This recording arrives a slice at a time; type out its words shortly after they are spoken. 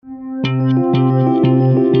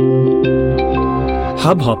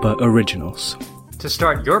Hubhopper Originals. To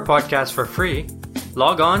start your podcast for free,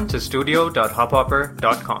 log on to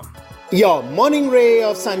studio.hubhopper.com. Your morning ray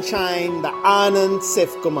of sunshine, the Anand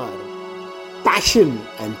Sivkumar. Passion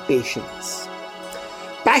and patience.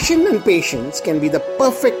 Passion and patience can be the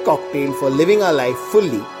perfect cocktail for living our life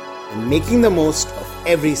fully and making the most of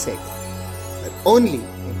every second, but only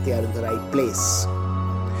if they are in the right place.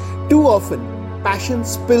 Too often, passion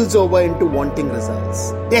spills over into wanting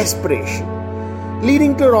results, desperation,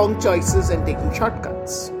 leading to wrong choices and taking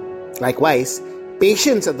shortcuts. Likewise,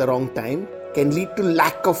 patience at the wrong time can lead to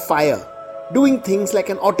lack of fire, doing things like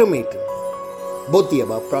an automaton. Both the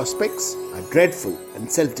above prospects are dreadful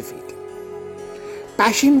and self-defeating.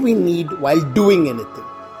 Passion we need while doing anything,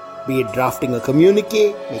 be it drafting a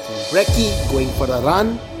communique, making brekkie, going for a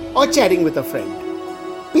run, or chatting with a friend.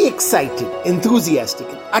 Be excited, enthusiastic,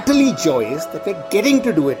 and utterly joyous that we're getting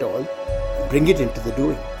to do it all and bring it into the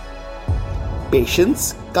doing.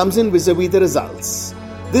 Patience comes in vis-a-vis the results.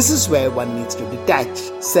 This is where one needs to detach,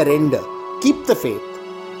 surrender, keep the faith,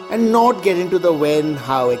 and not get into the when,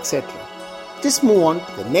 how, etc. Just move on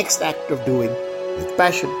to the next act of doing with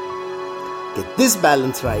passion. Get this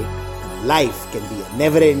balance right, and life can be a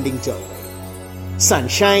never-ending joyride.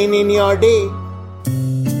 Sunshine in your day.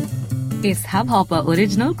 इस Hubhopper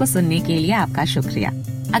original को सुनने के लिए आपका शुक्रिया।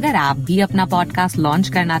 अगर आप भी अपना पॉडकास्ट लॉन्च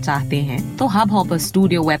करना चाहते हैं तो हब हॉपर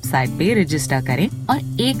स्टूडियो वेबसाइट पे रजिस्टर करें और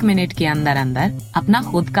 1 मिनट के अंदर अंदर अपना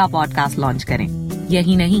खुद का पॉडकास्ट लॉन्च करें।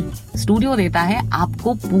 यही नहीं, स्टूडियो देता है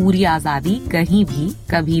आपको पूरी आजादी कहीं भी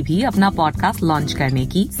कभी भी अपना पॉडकास्ट लॉन्च करने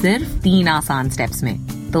की, सिर्फ 3 आसान स्टेप्स में।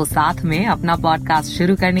 तो साथ में अपना पॉडकास्ट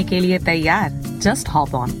शुरू करने के लिए तैयार? Just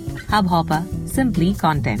hop on hub hopper, simply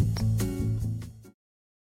content.